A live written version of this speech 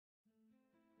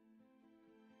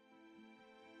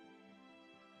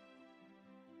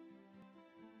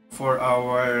For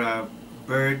our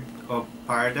bird of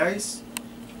paradise,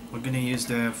 we're gonna use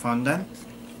the fondant.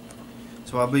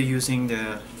 So I'll be using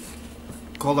the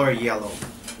color yellow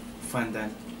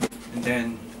fondant, and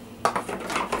then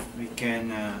we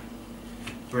can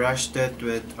brush that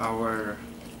with our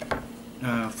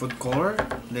food color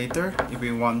later if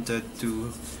we wanted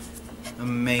to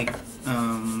make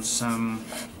some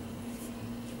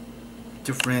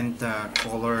different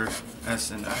color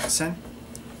as an accent.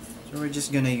 So we're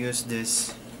just gonna use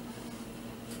this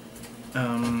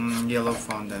yellow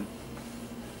fondant.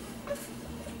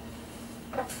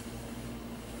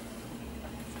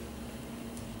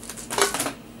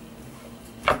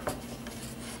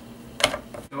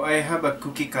 So I have a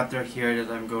cookie cutter here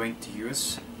that I'm going to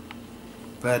use,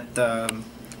 but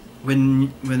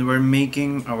when we're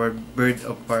making our bird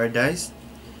of paradise,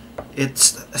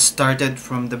 it's started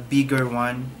from the bigger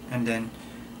one and then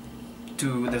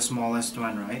to the smallest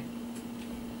one, right?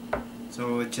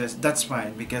 So that's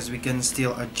fine because we can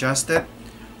still adjust it,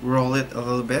 roll it a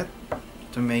little bit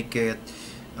to make it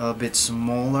a little bit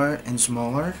smaller and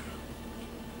smaller.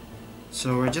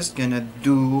 So we're just gonna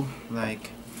do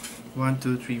like 1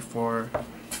 2 3 4,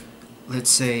 let's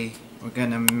say we're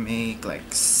gonna make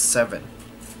like 7.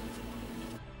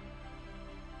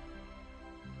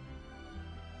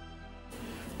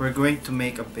 We're going to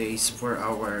make a base for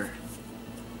our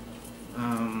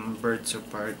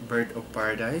bird of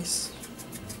paradise.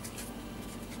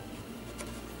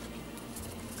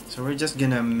 So we're just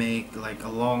gonna make like a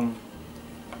long,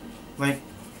 like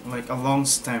a long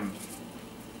stem,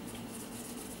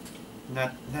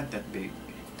 not that big,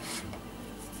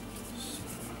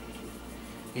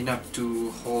 enough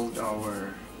to hold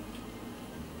our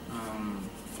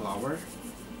flower.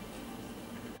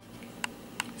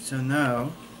 So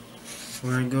now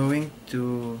we're going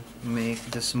to make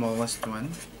the smallest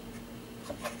one.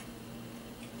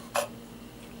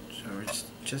 So we're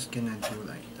just gonna do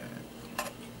like that.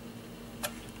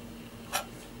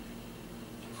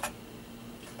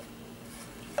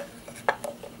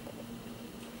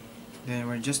 Then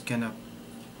we're just gonna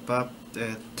pop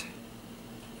it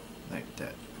like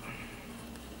that.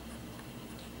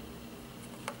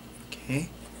 Okay.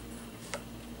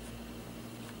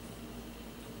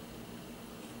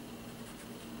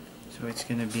 So it's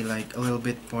gonna be like a little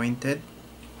bit pointed,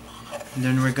 and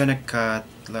then we're gonna cut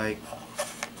like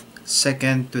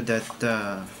second to that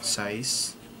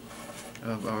size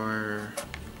of our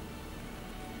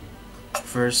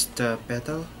first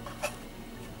petal.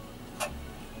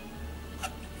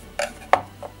 There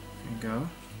we go.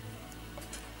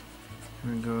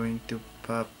 We're going to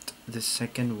pop the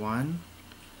second one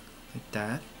like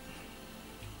that.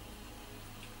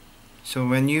 So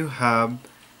when you have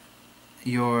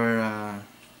your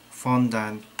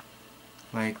fondant,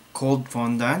 like cold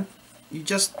fondant, you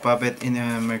just pop it in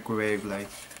a microwave like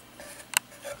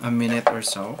a minute or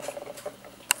so.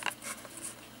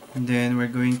 And then we're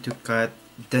going to cut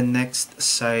the next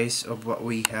size of what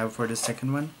we have for the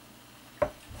second one.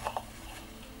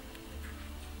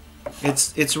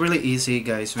 It's really easy,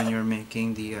 guys, when you're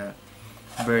making the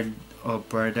bird of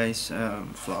paradise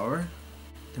flower.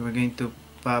 Then we're going to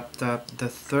pop up the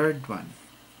third one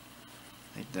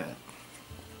like that.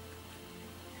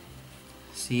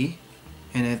 See?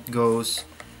 And it goes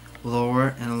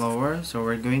lower and lower. So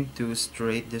we're going to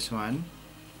straight this one.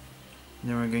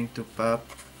 Then we're going to pop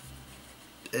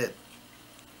it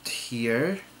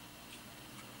here.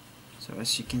 So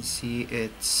as you can see,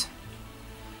 it's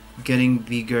getting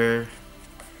bigger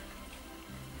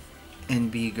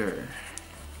and bigger.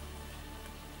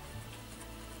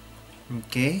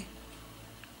 Okay,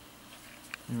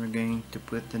 and we're going to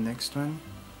put the next one.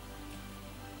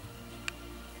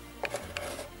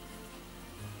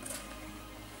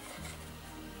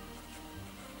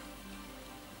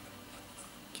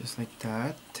 Just like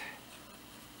that.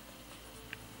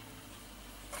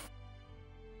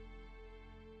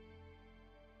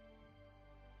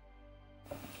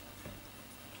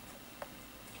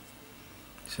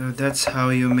 So that's how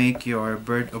you make your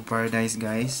bird of paradise,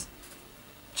 guys.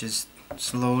 Just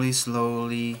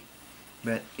slowly,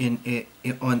 but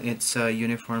on its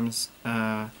uniform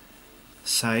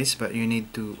size, but you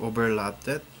need to overlap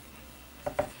that.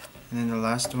 And then the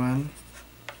last one.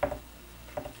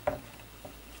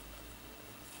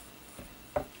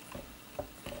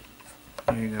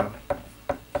 There you go.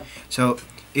 So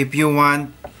if you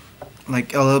want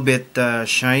like a little bit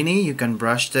shiny, you can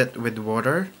brush that with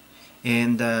water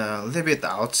and leave it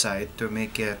outside to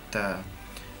make it a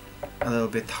little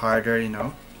bit harder, you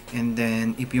know. And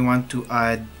then if you want to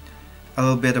add a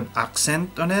little bit of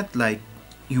accent on it, like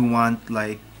you want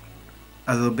like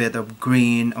a little bit of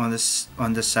green on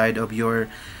the side of your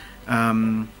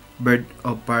bird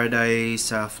of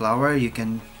paradise flower, you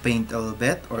can paint a little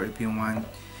bit, or if you want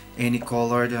any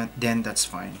color, then that's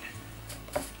fine.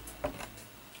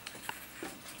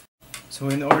 So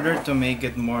in order to make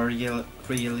it more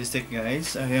realistic,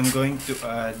 guys, I am going to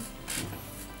add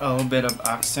a little bit of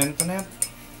accent on it.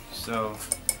 So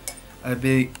I'll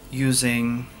be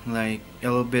using like a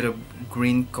little bit of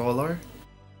green color.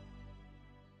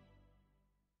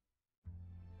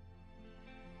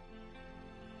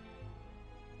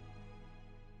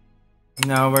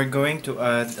 Now we're going to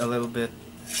add a little bit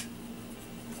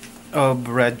of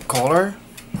red color.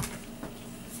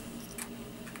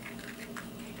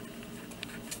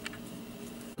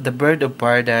 The bird of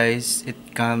paradise,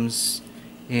 it comes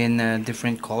in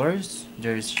different colors.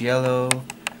 There's yellow,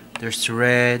 there's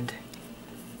red,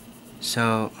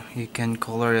 so you can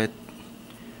color it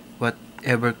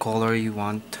whatever color you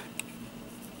want.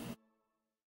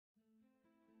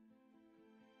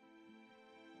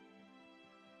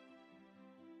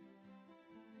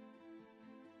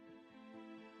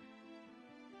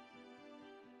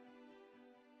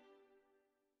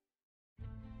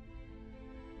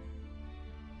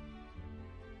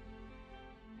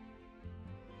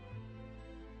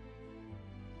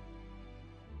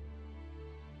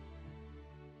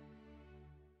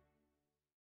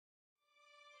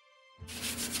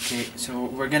 Okay, so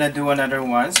we're gonna do another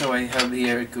one. So I have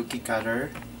here a cookie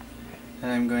cutter that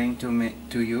I'm going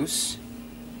to use.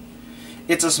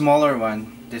 It's a smaller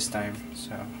one this time,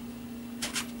 so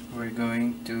we're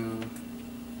going to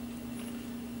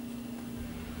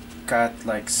cut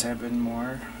like 7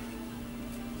 more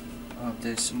of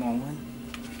this small one.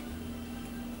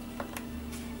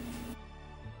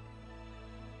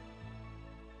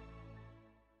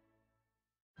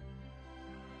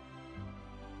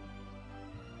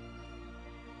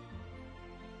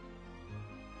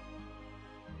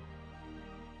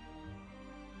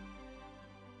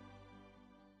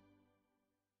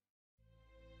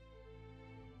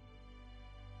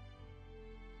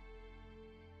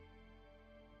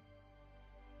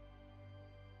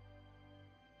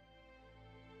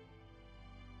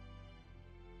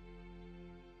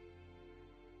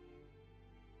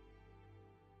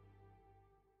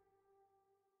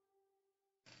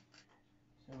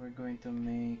 So we're going to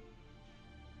make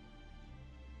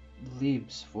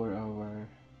leaves for our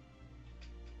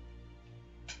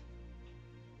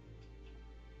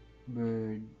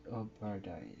bird of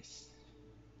paradise.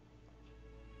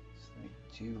 It's like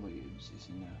 2 leaves is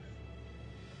enough.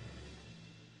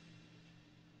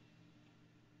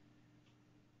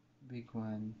 Big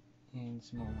one and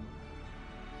small one.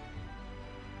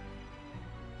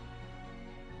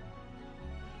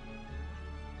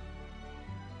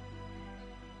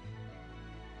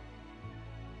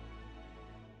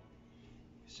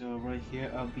 So right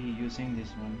here I'll be using this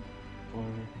one for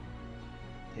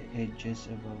the edges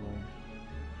of our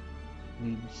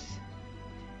leaves.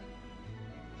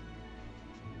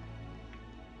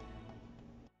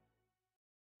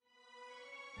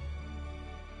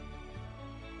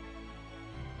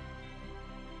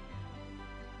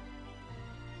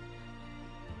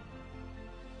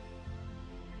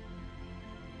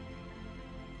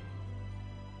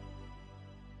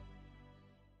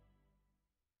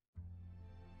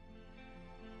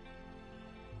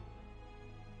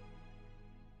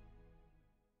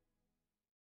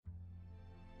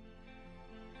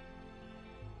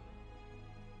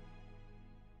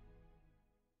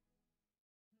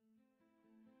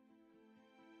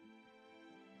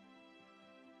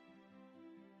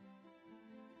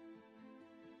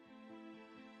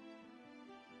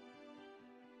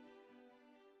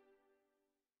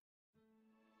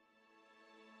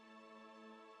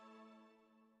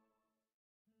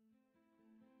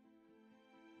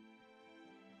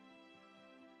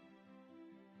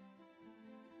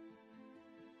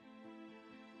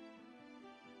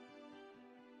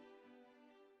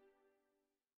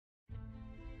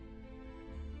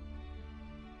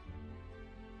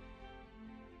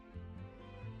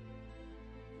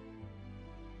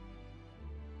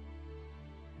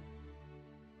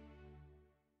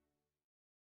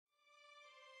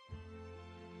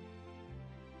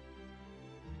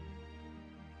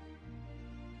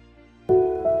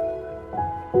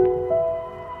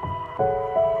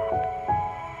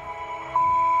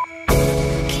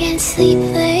 Can't sleep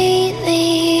late.